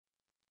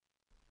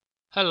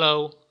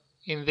Hello,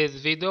 in this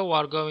video we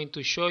are going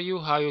to show you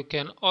how you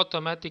can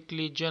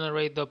automatically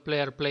generate the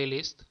player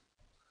playlist.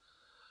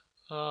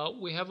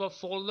 We have a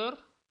folder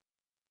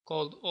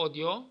called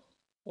audio.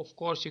 Of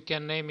course you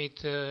can name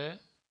it in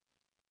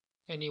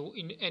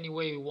any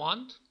way you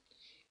want.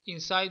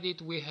 Inside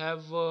it we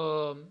have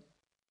 4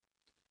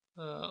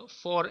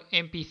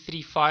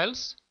 MP3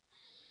 files.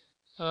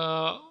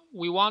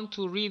 We want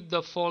to read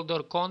the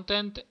folder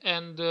content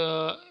and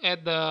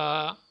add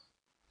the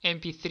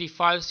MP3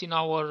 files in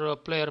our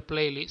player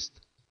playlist.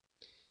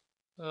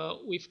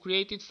 We've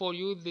created for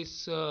you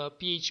this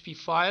PHP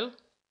file.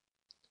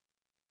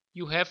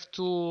 You have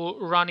to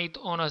run it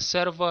on a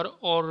server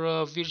or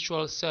a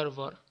virtual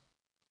server.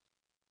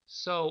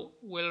 So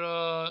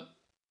we'll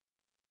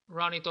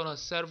run it on a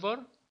server.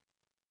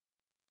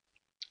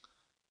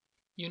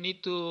 You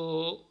need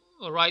to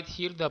write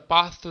here the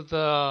path to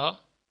the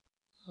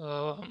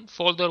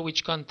folder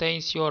which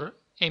contains your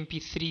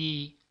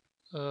MP3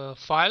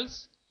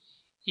 files.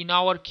 In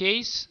our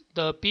case,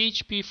 the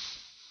PHP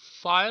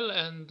file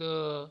and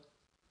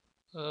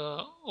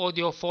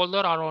audio folder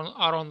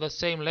are on the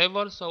same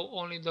level, so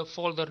only the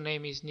folder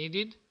name is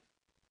needed.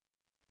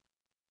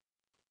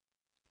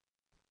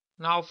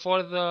 Now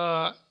for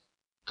the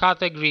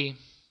category,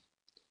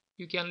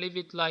 you can leave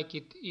it like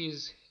it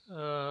is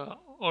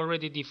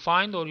already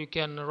defined, or you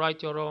can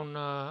write your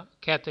own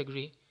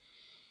category.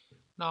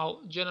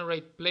 Now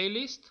generate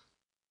playlist,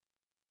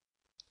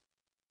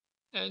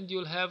 and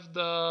you'll have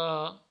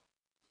the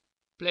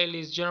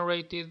playlist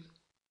generated,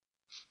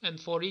 and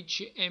for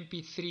each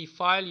MP3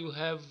 file you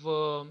have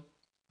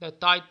the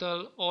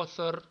title,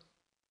 author,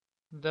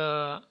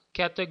 the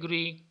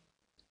category,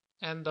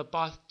 and the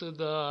path to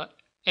the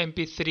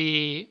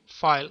MP3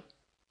 file.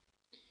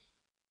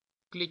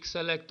 Click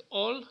select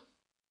all.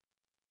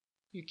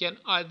 You can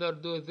either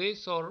do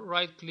this or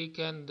right click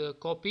and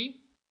copy.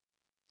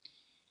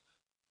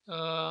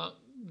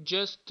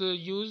 Just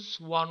use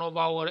one of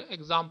our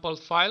example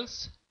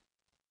files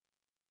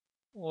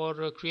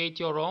or create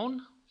your own.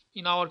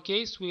 In our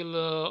case, we'll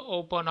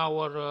open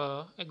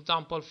our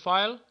example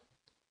file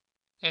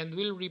and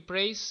we'll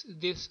replace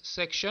this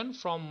section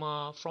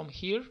from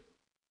here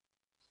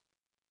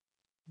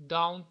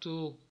down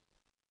to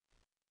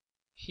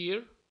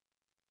here,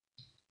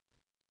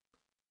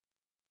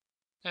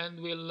 and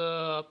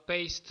we'll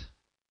paste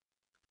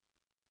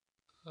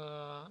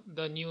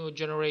the new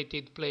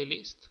generated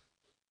playlist.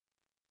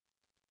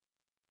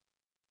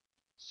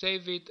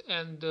 Save it,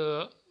 and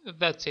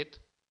that's it.